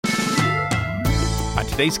On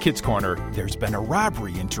today's Kids Corner, there's been a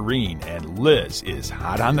robbery in Terrene, and Liz is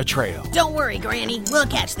hot on the trail. Don't worry, Granny. We'll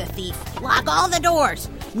catch the thief. Lock all the doors.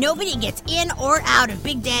 Nobody gets in or out of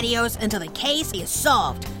Big Daddy-O's until the case is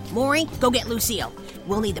solved. Maury, go get Lucille.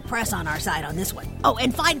 We'll need the press on our side on this one. Oh,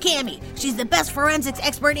 and find Cammie. She's the best forensics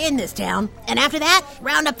expert in this town. And after that,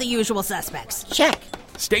 round up the usual suspects. Check.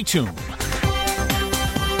 Stay tuned.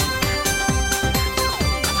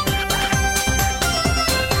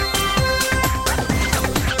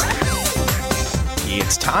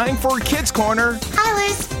 It's time for Kids Corner. Hi,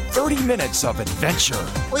 Liz. 30 minutes of adventure.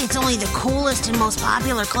 Well, it's only the coolest and most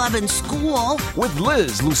popular club in school. With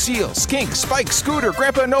Liz, Lucille, Skink, Spike, Scooter,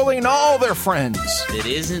 Grandpa Noli, and all their friends. It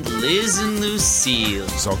isn't Liz and Lucille.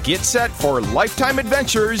 So get set for lifetime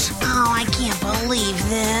adventures. Oh, I can't believe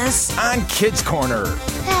this. On Kids Corner.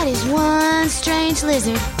 That is one strange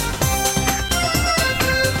lizard.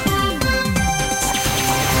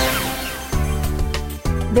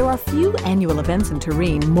 There are few annual events in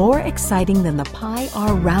Terrene more exciting than the Pie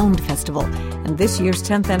Are Round Festival, and this year's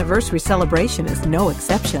 10th anniversary celebration is no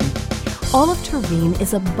exception. All of Terrene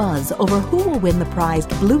is abuzz over who will win the prized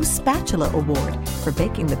Blue Spatula Award for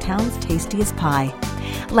baking the town's tastiest pie.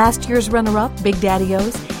 Last year's runner-up, Big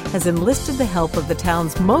Daddy-O's, has enlisted the help of the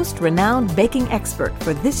town's most renowned baking expert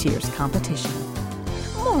for this year's competition.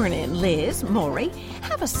 Morning, Liz, Maury.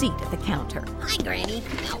 Have a seat at the counter. Hi, Granny.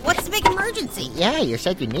 What's the big emergency? Yeah, you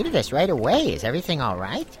said you needed us right away. Is everything all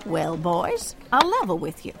right? Well, boys, I'll level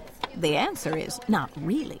with you. The answer is not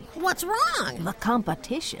really. What's wrong? The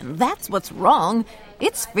competition. That's what's wrong.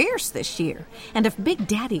 It's fierce this year. And if Big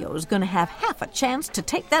Daddy-O's going to have half a chance to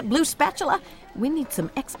take that blue spatula, we need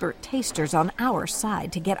some expert tasters on our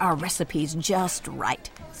side to get our recipes just right.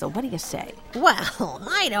 So what do you say? Well,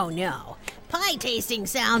 I don't know. Pie tasting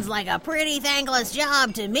sounds like a pretty thankless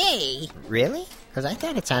job to me. Really? Because I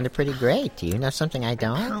thought it sounded pretty great. Do you know something I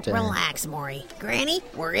don't? Relax, Maury. Granny,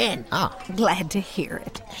 we're in. Oh. Glad to hear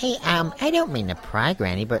it. Hey, I don't mean to pry,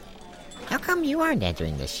 Granny, but how come you aren't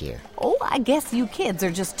entering this year? Oh, I guess you kids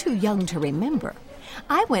are just too young to remember.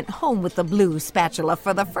 I went home with the blue spatula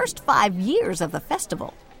for the first 5 years of the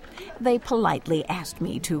festival. They politely asked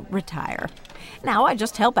me to retire. Now I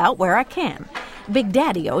just help out where I can. Big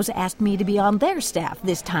Daddy-O's asked me to be on their staff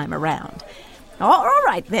this time around. All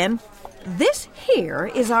right, then. This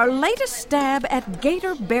here is our latest stab at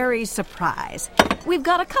Gatorberry Surprise. We've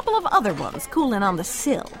got a couple of other ones cooling on the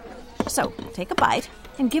sill. So, take a bite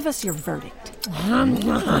and give us your verdict.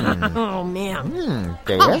 Oh, man.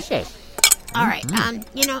 Delicious. All right, I'm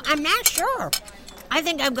not sure. I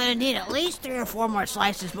think I'm going to need at least 3 or 4 more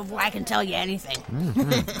slices before I can tell you anything.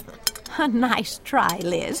 A nice try,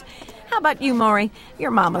 Liz. How about you, Maury?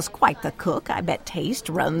 Your mama's quite the cook. I bet taste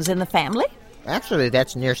runs in the family. Actually,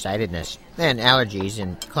 that's nearsightedness and allergies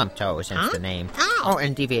and clumped toes, hence the name. Oh,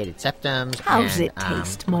 and deviated septums. How's it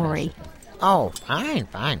taste, Maury? Oh, fine.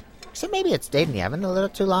 So maybe it stayed in the oven a little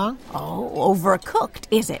too long? Oh, overcooked,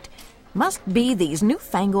 is it? Must be these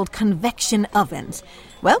newfangled convection ovens.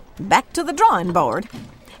 Well, back to the drawing board.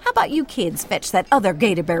 How about you kids fetch that other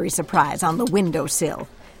Gatorberry Surprise on the windowsill?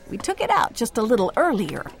 We took it out just a little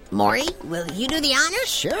earlier. Maury, will you do the honors?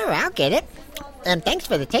 Sure, I'll get it. And thanks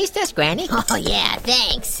for the taste test, Granny. Oh, yeah,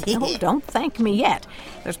 thanks. Oh, don't thank me yet.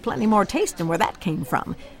 There's plenty more tasting where that came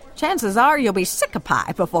from. Chances are you'll be sick of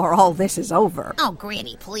pie before all this is over. Oh,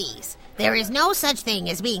 Granny, please. There is no such thing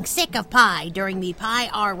as being sick of pie during the Pie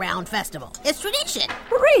Are Round Festival. It's tradition.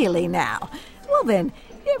 Really now? Well then,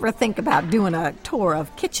 you ever think about doing a tour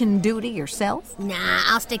of kitchen duty yourself? Nah,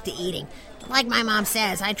 I'll stick to eating. Like my mom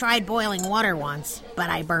says, I tried boiling water once, but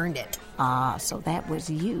I burned it. Ah, so that was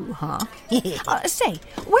you, huh? Say,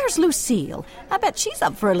 where's Lucille? I bet she's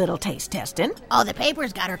up for a little taste testing. Oh, the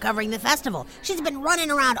paper's got her covering the festival. She's been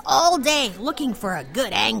running around all day looking for a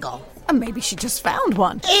good angle. Maybe she just found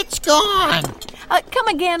one. It's gone. Come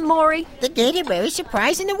again, Maury. The Gatorberry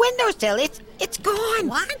Surprise in the windowsill. It's gone.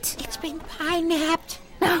 What? It's been pie-napped.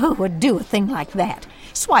 Who would do a thing like that?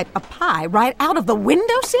 Swipe a pie right out of the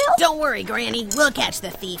windowsill? Don't worry, Granny. We'll catch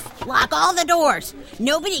the thief. Lock all the doors.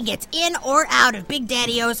 Nobody gets in or out of Big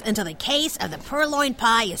Daddy-O's until the case of the Purloined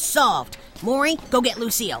Pie is solved. Maury, go get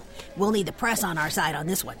Lucille. We'll need the press on our side on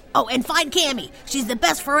this one. Oh, and find Cammie. She's the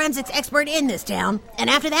best forensics expert in this town. And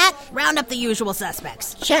after that, round up the usual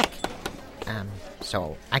suspects. Check.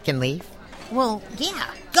 So I can leave? Well,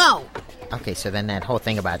 yeah. Go. Okay, so then that whole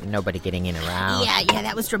thing about nobody getting in or out. Yeah,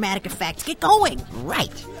 that was dramatic effect. Get going.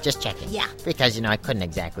 Right. Just checking. Yeah. Because, I couldn't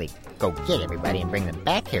exactly go get everybody and bring them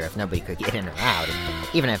back here if nobody could get in or out.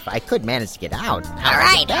 Even if I could manage to get out. All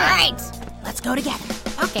right. Let's go together.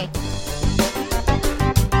 Okay.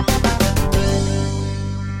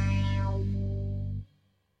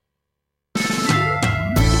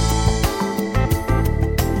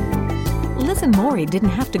 and Maury didn't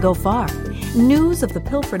have to go far. News of the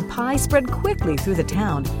pilfered pie spread quickly through the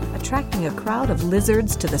town, attracting a crowd of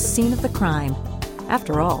lizards to the scene of the crime.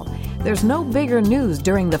 After all, there's no bigger news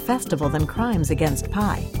during the festival than crimes against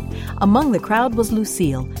pie. Among the crowd was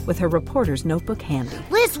Lucille, with her reporter's notebook handy.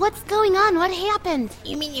 Liz, what's going on? What happened?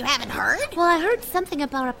 You mean you haven't heard? Well, I heard something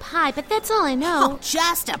about a pie, but that's all I know. Oh,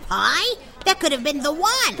 just a pie? That could have been the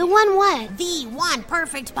one. The one what? The one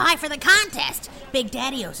perfect pie for the contest. Big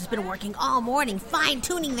Daddy-O's has been working all morning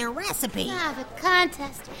fine-tuning their recipe. Ah, the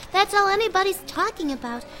contest. That's all anybody's talking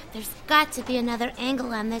about. There's got to be another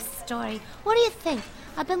angle on this story. What do you think?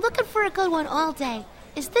 I've been looking for a good one all day.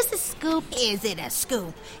 Is this a scoop? Is it a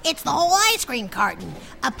scoop? It's the whole ice cream carton.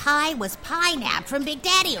 A pie was pie-napped from Big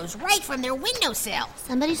Daddy-O's right from their windowsill.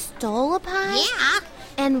 Somebody stole a pie? Yeah.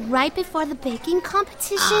 And right before the baking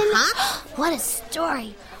competition? Uh-huh. What a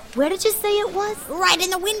story. Where did you say it was? Right in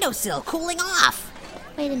the windowsill, cooling off.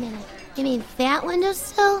 Wait a minute. You mean that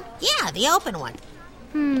windowsill? Yeah, the open one.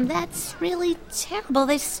 That's really terrible.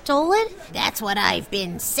 They stole it? That's what I've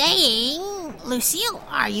been saying. Lucille,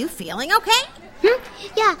 are you feeling okay?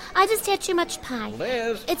 Yeah, I just had too much pie.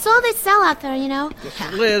 Liz. It's all they sell out there, you know.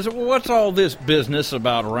 Liz, what's all this business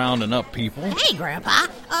about rounding up people? Hey, Grandpa.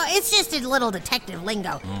 It's just a little detective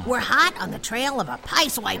lingo. We're hot on the trail of a pie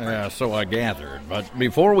swiper. Yeah, so I gathered. But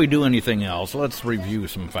before we do anything else, let's review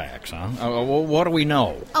some facts, huh? What do we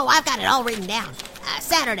know? Oh, I've got it all written down.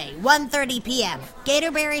 Saturday, 1:30 p.m.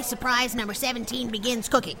 Gatorberry Surprise number 17 begins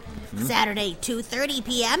cooking. Saturday, 2:30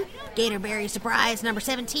 p.m. Gatorberry Surprise number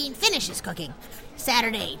 17 finishes cooking.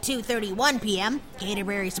 Saturday, 2:31 p.m.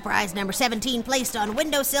 Gatorberry Surprise number 17 placed on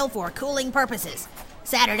windowsill for cooling purposes.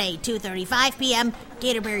 Saturday, 2:35 p.m.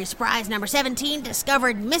 Gatorberry Surprise number 17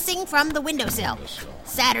 discovered missing from the windowsill.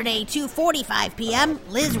 Saturday, 2:45 p.m.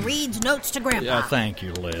 Liz reads notes to Grandpa. Yeah, thank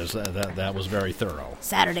you, Liz. That was very thorough.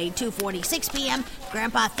 Saturday, 2:46 p.m.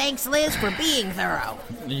 Grandpa thanks Liz for being thorough.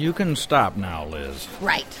 You can stop now, Liz.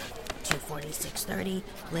 Right. 2:46:30.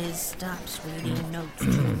 Liz stops reading notes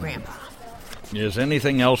to Grandpa. Is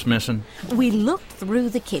anything else missing? We looked through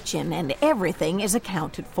the kitchen, and everything is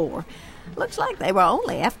accounted for. Looks like they were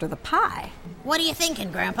only after the pie. What are you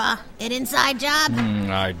thinking, Grandpa? An inside job?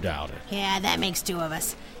 I doubt it. Yeah, that makes two of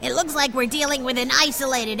us. It looks like we're dealing with an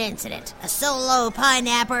isolated incident. A solo pie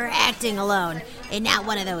napper acting alone, and not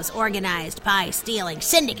one of those organized pie-stealing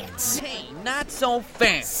syndicates. Hey, not so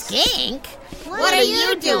fast. Skink? What are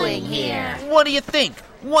you doing here? What do you think?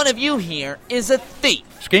 One of you here is a thief.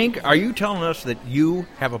 Skink, are you telling us that you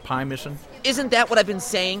have a pie missing? Isn't that what I've been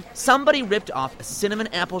saying? Somebody ripped off a cinnamon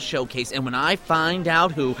apple showcase, and when I find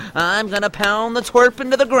out who, I'm gonna pound the twerp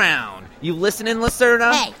into the ground. You listening,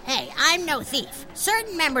 Lacerda? Hey, I'm no thief.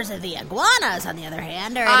 Certain members of the iguanas, on the other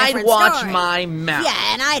hand, are a I'd different watch story. my mouth.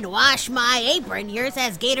 Yeah, and I'd wash my apron. Yours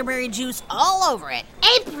has Gatorberry juice all over it.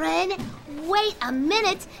 Apron? Wait a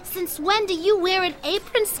minute. Since when do you wear an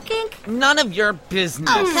apron, Skink? None of your business.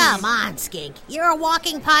 Oh, come on, Skink. You're a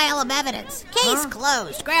walking pile of evidence. Case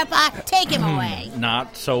closed. Grandpa, take him away.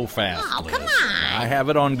 Not so fast, Oh, Liz. come on. I have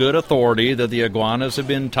it on good authority that the iguanas have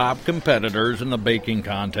been top competitors in the baking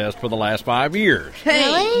contest for the last 5 years. Hey,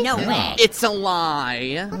 Really? No way. it's a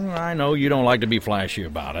lie. I know you don't like to be flashy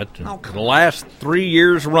about it. For the last 3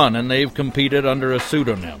 years running, they've competed under a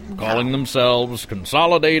pseudonym, calling themselves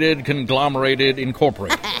Consolidated Conglomerated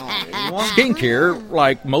Incorporated. Skink here,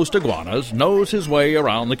 like most iguanas, knows his way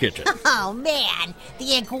around the kitchen. Oh, man.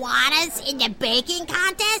 The iguanas in the baking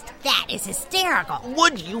contest? That is hysterical.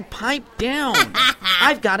 Would you pipe down?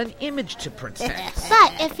 I've got an image to protect.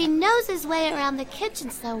 But if he knows his way around the kitchen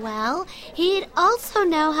so well, he'd also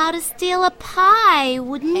know how to steal a pie,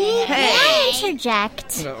 wouldn't he? Hey.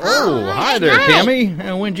 Interject. Hi there,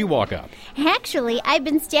 Cammy. When'd you walk up? Actually, I've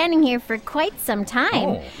been standing here for quite some time.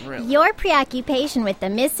 Oh, really? Your preoccupation with the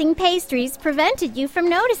missing pastries prevented you from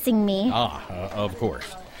noticing me. Of course.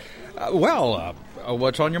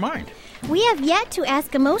 What's on your mind? We have yet to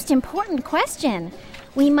ask a most important question.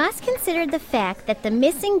 We must consider the fact that the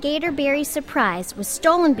missing Gatorberry Surprise was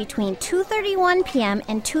stolen between 2:31 p.m.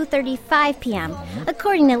 and 2:35 p.m.,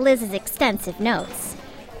 according to Liz's extensive notes.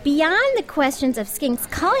 Beyond the questions of Skink's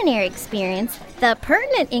culinary experience, the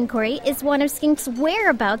pertinent inquiry is one of Skink's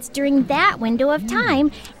whereabouts during that window of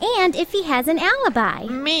time and if he has an alibi.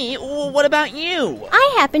 Me? What about you?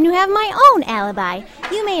 I happen to have my own alibi.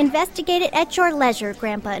 You may investigate it at your leisure,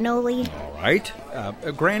 Grandpa Noli. All right.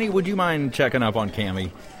 Granny, would you mind checking up on Cammy?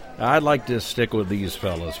 I'd like to stick with these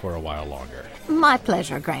fellas for a while longer. My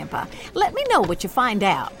pleasure, Grandpa. Let me know what you find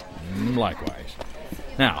out. Likewise.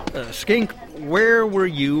 Now, Skink, where were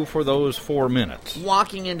you for those 4 minutes?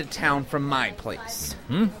 Walking into town from my place.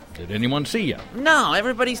 Did anyone see you? No,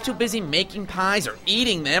 everybody's too busy making pies or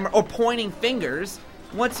eating them or pointing fingers.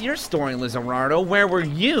 What's your story, Lizardo? Where were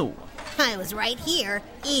you? I was right here,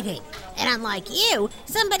 eating. And unlike you,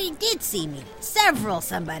 somebody did see me. Several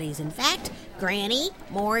somebodies, in fact. Granny,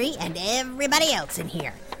 Maury, and everybody else in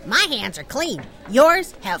here. My hands are clean.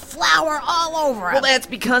 Yours have flour all over them. Well, that's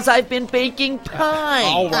because I've been baking pie.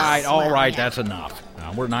 All right, yeah. that's enough.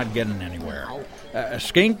 Now, we're not getting anywhere.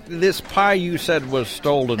 Skink, this pie you said was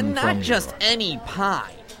stolen from Not just any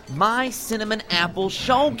pie. My cinnamon apple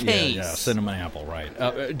showcase. Yeah, cinnamon apple,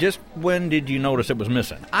 right. Just when did you notice it was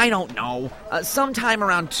missing? I don't know. Sometime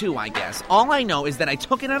around 2, I guess. All I know is that I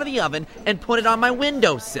took it out of the oven and put it on my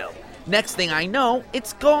windowsill. Next thing I know,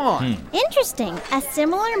 it's gone. Interesting. A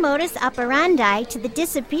similar modus operandi to the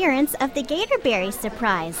disappearance of the Gatorberry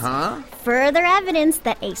surprise. Huh? Further evidence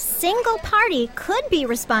that a single party could be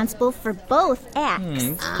responsible for both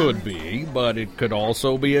acts. Could be, but it could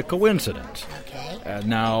also be a coincidence. Okay.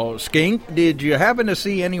 Now, Skink, did you happen to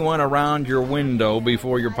see anyone around your window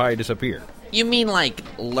before your pie disappeared? You mean like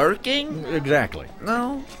lurking? Exactly.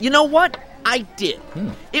 No. You know what? I did.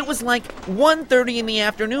 It was like 1:30 in the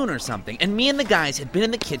afternoon or something, and me and the guys had been in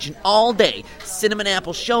the kitchen all day. Cinnamon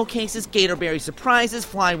apple showcases, Gatorberry surprises,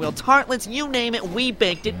 flywheel tartlets, you name it, we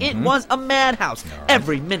baked it. It was a madhouse.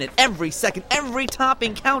 Every minute, every second, every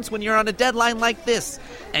topping counts when you're on a deadline like this.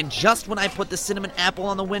 And just when I put the cinnamon apple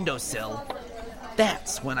on the windowsill,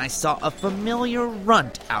 that's when I saw a familiar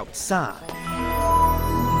runt outside.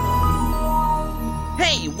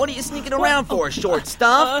 Hey, what are you sneaking around for, short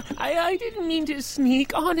stuff? I didn't mean to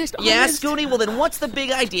sneak, honest. Yeah, Scooty? Well, then what's the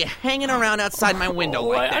big idea hanging around outside my window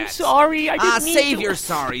like that? I'm sorry, I didn't mean save to. your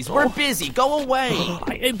sorries. We're busy. Go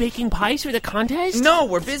away. Baking pies for the contest? No,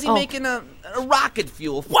 we're busy making a rocket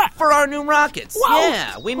fuel What? for our new rockets. Wow.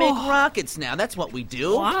 Yeah, we make rockets now. That's what we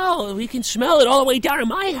do. Wow, we can smell it all the way down to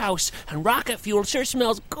my house. And rocket fuel sure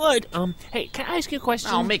smells good. Hey, can I ask you a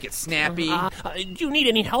question? I'll make it snappy. Do you need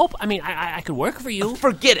any help? I mean, I could work for you.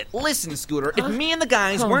 Forget it. Listen, Scooter, if me and the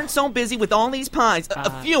guys weren't so busy with all these pies,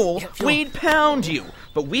 fuel, we'd pound you.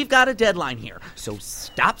 But we've got a deadline here, so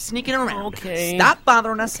stop sneaking around. Okay. Stop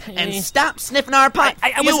bothering us, and stop sniffing our pie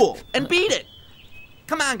fuel, was... and beat it.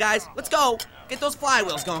 Come on, guys, let's go. Get those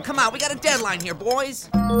flywheels going. Come on, we got a deadline here, boys.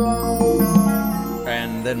 And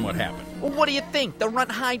then what happened? Well, what do you think? The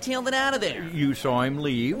runt hightailed it out of there. You saw him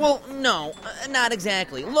leave? Well, no, not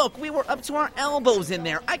exactly. Look, we were up to our elbows in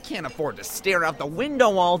there. I can't afford to stare out the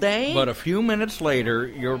window all day. But a few minutes later,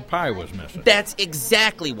 your pie was missing. That's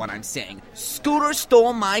exactly what I'm saying. Scooter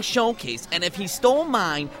stole my showcase, and if he stole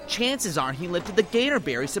mine, chances are he lifted the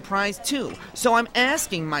Gatorberry surprise too. So I'm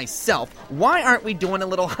asking myself, why aren't we doing a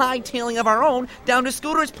little hightailing of our own down to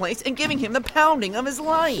Scooter's place and giving him the pounding of his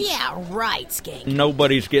life? Yeah, right, Skink.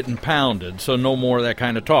 Nobody's getting pounded, so no more of that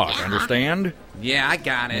kind of talk, understand? Yeah, I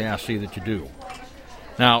got it. Yeah, I see that you do.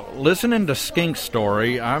 Now, listening to Skink's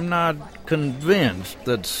story, I'm not convinced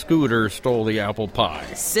that Scooter stole the apple pie.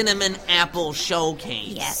 Cinnamon apple showcase.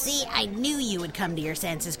 Yeah, see, I knew you would come to your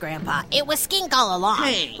senses, Grandpa. It was Skink all along.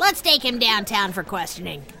 Hey. Let's take him downtown for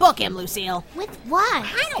questioning. Book him, Lucille. With what?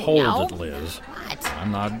 I don't know. Hold it, Liz. What?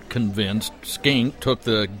 I'm not convinced Skink took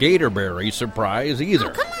the Gatorberry surprise either.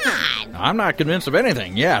 Oh, come on. I'm not convinced of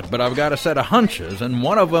anything yet, but I've got a set of hunches, and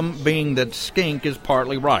one of them being that Skink is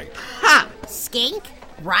partly right. Ha! Skink?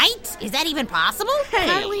 Right? Is that even possible?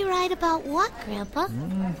 Partly right about what, Grandpa?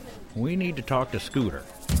 We need to talk to Scooter.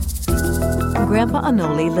 Grandpa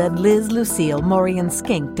Anoli led Liz, Lucille, Maury, and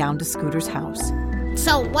Skink down to Scooter's house.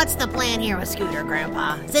 So what's the plan here with Scooter,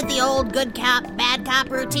 Grandpa? Is it the old good cop, bad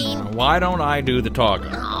cop routine? Why don't I do the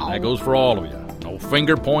talking? That goes for all of you. No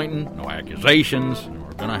finger pointing, no accusations.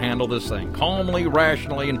 We're going to handle this thing calmly,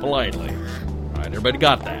 rationally, and politely. All right, everybody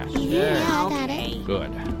got that? Yeah, I got it.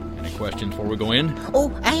 Good. Any questions before we go in?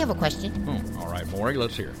 Oh, I have a question. All right, Maury,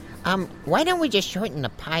 let's hear. Why don't we just shorten the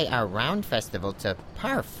Pie Our Round Festival to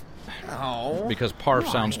PARF? Oh. Because PARF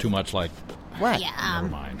sounds too much like... What? Yeah, Never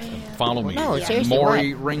mind. Follow me. No, seriously,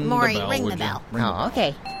 Maury, what? ring Maury, the bell. ring would the you? bell. Oh,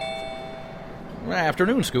 okay.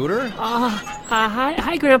 Afternoon, Scooter.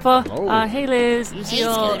 Hi, Grandpa. Oh. Hey, Liz,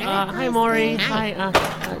 Lucille. Scooter. Hi, Maury. Hi,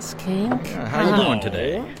 Skink. How you doing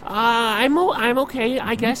today? I'm okay.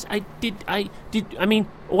 I guess I did. I mean,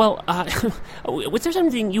 well, was there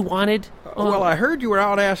something you wanted? Well, I heard you were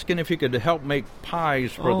out asking if you could help make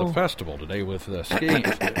pies for the festival today with Skink.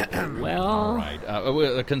 Well, All right.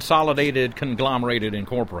 Consolidated, Conglomerated,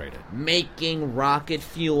 Incorporated. Making rocket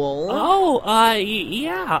fuel. Oh,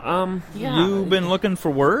 yeah. You've been looking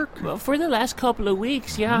for work? Well, for the last couple of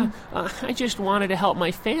weeks, yeah. I just wanted to help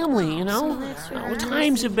my family, you know?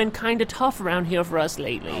 Times have been kind of tough around here for us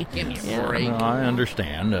lately. Give me a break. Well, I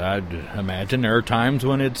understand. I'd imagine there are times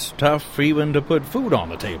when it's tough even to put food on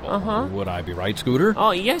the table. Would I be right, Scooter?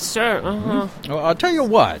 Oh, yes, sir. Well, I'll tell you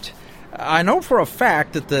what. I know for a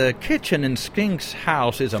fact that the kitchen in Skink's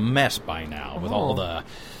house is a mess by now with all the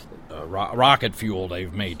rocket fuel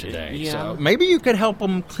they've made today. Yeah. So maybe you could help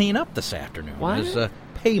them clean up this afternoon. What? As a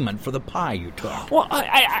payment for the pie you took. Well,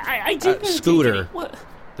 I didn't... Scooter, What?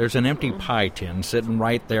 there's an empty pie tin sitting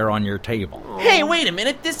right there on your table. Hey, wait a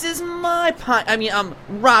minute. This is my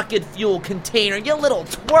rocket fuel container, you little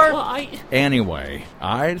twerp. Well, Anyway,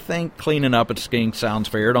 I think cleaning up at Skink sounds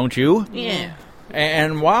fair, don't you? Yeah.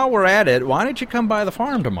 And while we're at it, why don't you come by the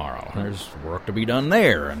farm tomorrow? There's work to be done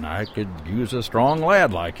there, and I could use a strong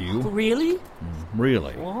lad like you. Really?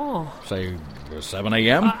 Really. Oh. Say 7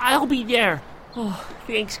 a.m.? I'll be there. Oh,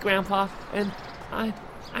 thanks, Grandpa. And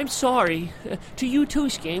I'm sorry. To you too,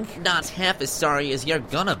 Skink. Not half as sorry as you're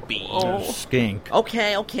gonna be. Oh. Skink.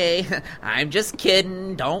 Okay. I'm just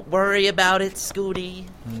kidding. Don't worry about it, Scooty.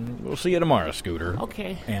 We'll see you tomorrow, Scooter.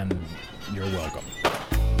 Okay. And you're welcome.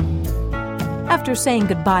 After saying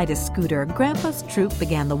goodbye to Scooter, Grandpa's troop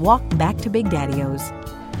began the walk back to Big Daddy-O's.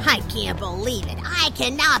 I can't believe it. I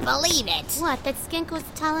cannot believe it. What, that Skink was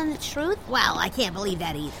telling the truth? Well, I can't believe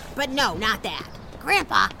that either. But no, not that.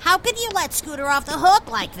 Grandpa, how could you let Scooter off the hook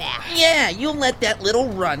like that? Yeah, you let that little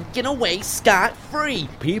runt get away scot-free.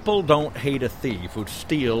 People don't hate a thief who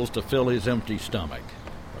steals to fill his empty stomach.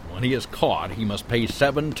 But when he is caught, he must pay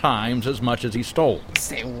 7 times as much as he stole.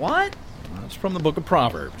 Say what? That's from the book of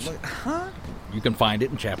Proverbs. Huh? You can find it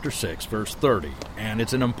in chapter 6, verse 30, and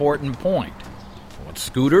it's an important point. What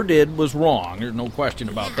Scooter did was wrong. There's no question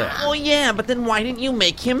about that. Oh, yeah, but then why didn't you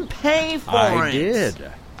make him pay for it? I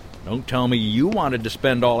did. Don't tell me you wanted to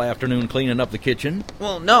spend all afternoon cleaning up the kitchen.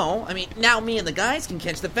 Well, no. Now me and the guys can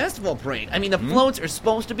catch the festival parade. The floats are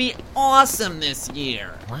supposed to be awesome this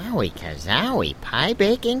year. Wowie kazowie, pie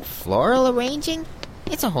baking, floral arranging?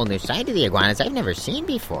 It's a whole new side to the iguanas I've never seen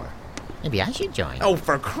before. Maybe I should join. Oh,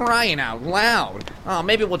 for crying out loud. Oh,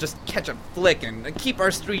 maybe we'll just catch a flick and keep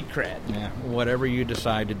our street cred. Yeah, whatever you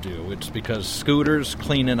decide to do, it's because Scooter's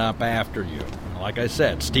cleaning up after you. And like I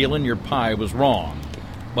said, stealing your pie was wrong.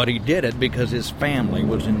 But he did it because his family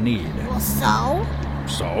was in need. Well, so?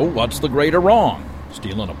 So, what's the greater wrong?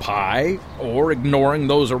 Stealing a pie or ignoring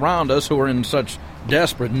those around us who are in such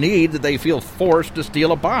desperate need that they feel forced to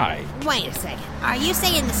steal a pie? Wait a second. Are you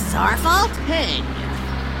saying this is our fault? Hey.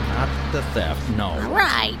 Not the theft, no.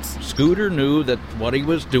 Right. Scooter knew that what he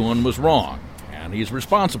was doing was wrong, and he's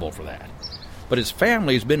responsible for that. But his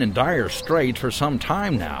family's been in dire straits for some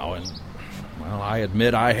time now, and, well, I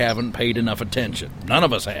admit I haven't paid enough attention. None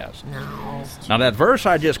of us has. No. Now, that verse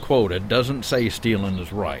I just quoted doesn't say stealing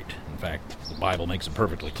is right. In fact, the Bible makes it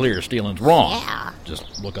perfectly clear stealing's wrong. Yeah.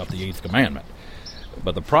 Just look up the 8th commandment.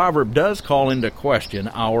 But the proverb does call into question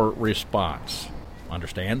our response.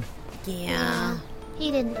 Understand? Yeah. He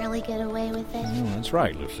didn't really get away with it. Oh, that's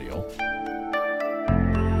right, Lucille.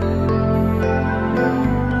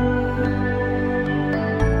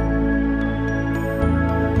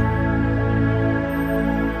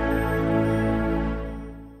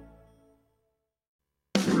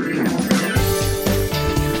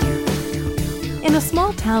 In a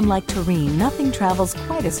small town like Terrene, nothing travels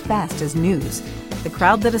quite as fast as news. The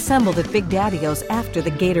crowd that assembled at Big Daddy-O's after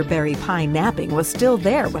the Gatorberry Pie napping was still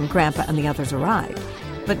there when Grandpa and the others arrived.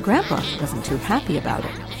 But Grandpa wasn't too happy about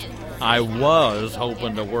it. I was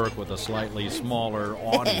hoping to work with a slightly smaller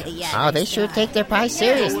audience. Oh, they sure take their pie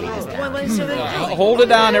seriously this time. Hold it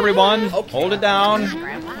down, everyone. Hold it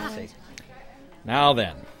down. Now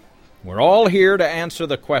then, we're all here to answer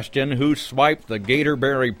the question who swiped the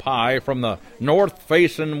Gatorberry Pie from the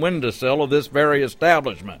north-facing windowsill of this very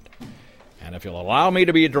establishment. And if you'll allow me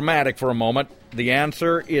to be dramatic for a moment, the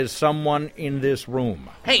answer is someone in this room.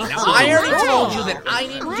 Hey, now I already told you that I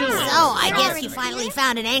didn't do it. So, I guess you finally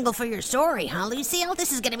found an angle for your story, huh, Lucille?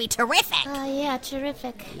 This is going to be terrific. Oh, yeah,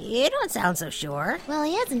 terrific. You don't sound so sure. Well,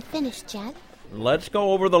 he hasn't finished yet. Let's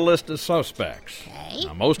go over the list of suspects. Okay.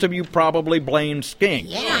 Now, most of you probably blame Skink.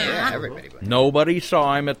 Yeah. Everybody. Nobody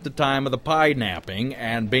saw him at the time of the pie napping,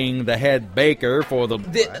 and being the head baker for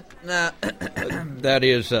that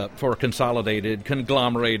is, for Consolidated,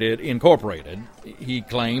 Conglomerated, Incorporated, he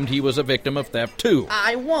claimed he was a victim of theft too.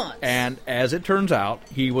 I was. And as it turns out,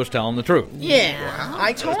 he was telling the truth. Yeah,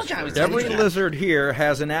 I told you I was Every telling you. lizard here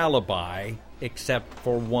has an alibi except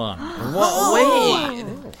for one. Whoa, wait.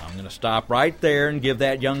 I'm going to stop right there and give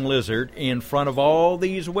that young lizard, in front of all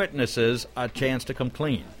these witnesses, a chance to come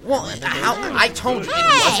clean. Well, I told you it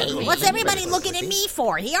Hey, wasn't me. what's everybody looking at me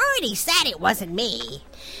for? He already said it wasn't me.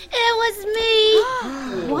 It was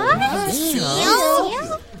me. What?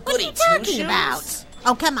 Lucille? What are you talking about?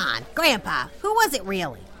 Oh, come on. Grandpa, who was it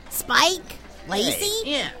really? Spike? Lacey?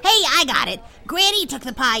 Yeah. Hey, I got it. Granny took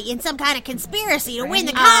the pie in some kind of conspiracy to win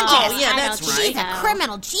the contest. Oh, yeah, that's right. She's a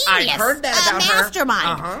criminal genius. I heard that about her. A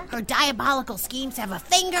mastermind. Uh-huh. Her diabolical schemes have a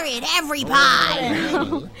finger in every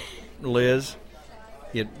pie. Liz,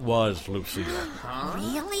 it was Lucille.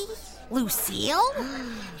 Really? Lucille?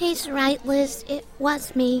 He's right, Liz. It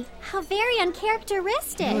was me. How very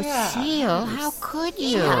uncharacteristic. Lucille, how could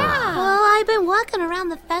you? Well, I've been walking around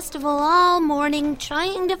the festival all morning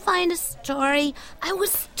trying to find a story. I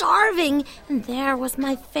was starving, and there was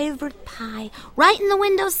my favorite pie, right in the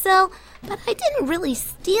windowsill. But I didn't really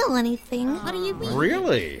steal anything. What do you mean?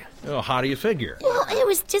 Really? Well, how do you figure? Well, it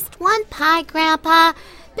was just one pie, Grandpa.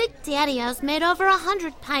 Big Daddy-O's made over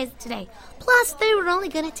 100 pies today. Plus, they were only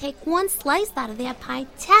going to take one slice out of that pie,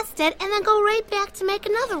 test it, and then go right back to make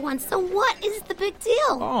another one. So what is the big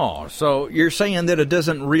deal? Oh, so you're saying that it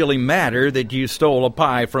doesn't really matter that you stole a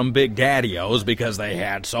pie from Big Daddy-O's because they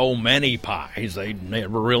had so many pies they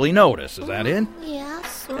never really noticed. Is that it? Yeah,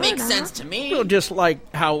 sort of. Makes sense to me. Well, just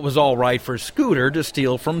like how it was all right for Scooter to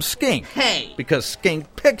steal from Skink. Hey. Because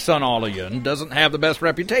Skink picks on all of you and doesn't have the best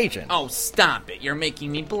reputation. Oh, stop it. You're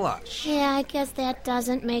making me blush. Yeah, I guess that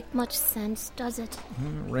doesn't make much sense, does it?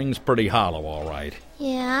 Rings pretty hollow, all right.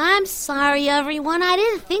 Yeah, I'm sorry, everyone. I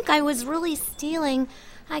didn't think I was really stealing.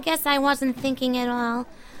 I guess I wasn't thinking at all.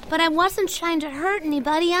 But I wasn't trying to hurt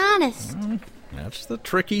anybody, honest. That's the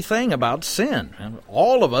tricky thing about sin. And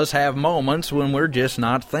all of us have moments when we're just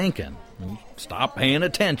not thinking. We stop paying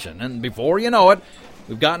attention, and before you know it,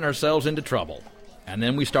 we've gotten ourselves into trouble. And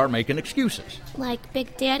then we start making excuses. Like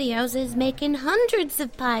Big Daddy-O's is making hundreds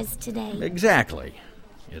of pies today. Exactly.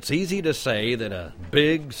 It's easy to say that a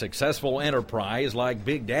big, successful enterprise like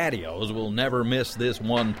Big Daddy-O's will never miss this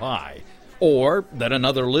one pie. Or that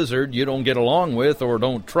another lizard you don't get along with or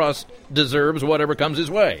don't trust deserves whatever comes his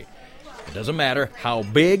way. It doesn't matter how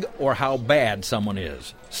big or how bad someone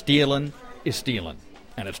is. Stealing is stealing,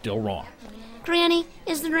 and it's still wrong. Granny,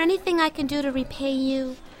 is there anything I can do to repay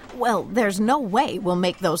you? Well, there's no way we'll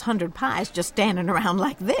make those 100 pies just standing around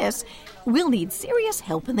like this. We'll need serious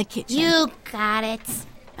help in the kitchen. You got it.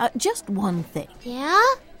 Just one thing. Yeah?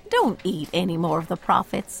 Don't eat any more of the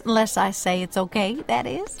profits, unless I say it's okay, that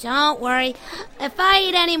is. Don't worry. If I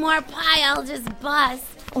eat any more pie, I'll just bust.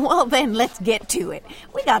 Well, then let's get to it.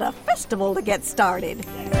 We got a festival to get started.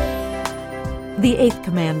 The 8th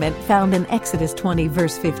commandment, found in Exodus 20,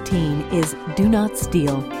 verse 15, is do not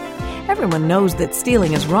steal. Everyone knows that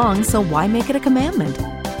stealing is wrong, so why make it a commandment?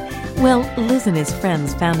 Well, Liz and his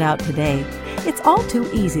friends found out today it's all too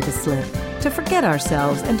easy to slip, to forget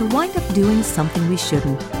ourselves, and to wind up doing something we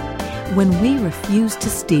shouldn't. When we refuse to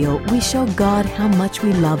steal, we show God how much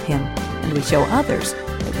we love Him, and we show others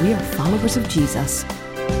that we are followers of Jesus.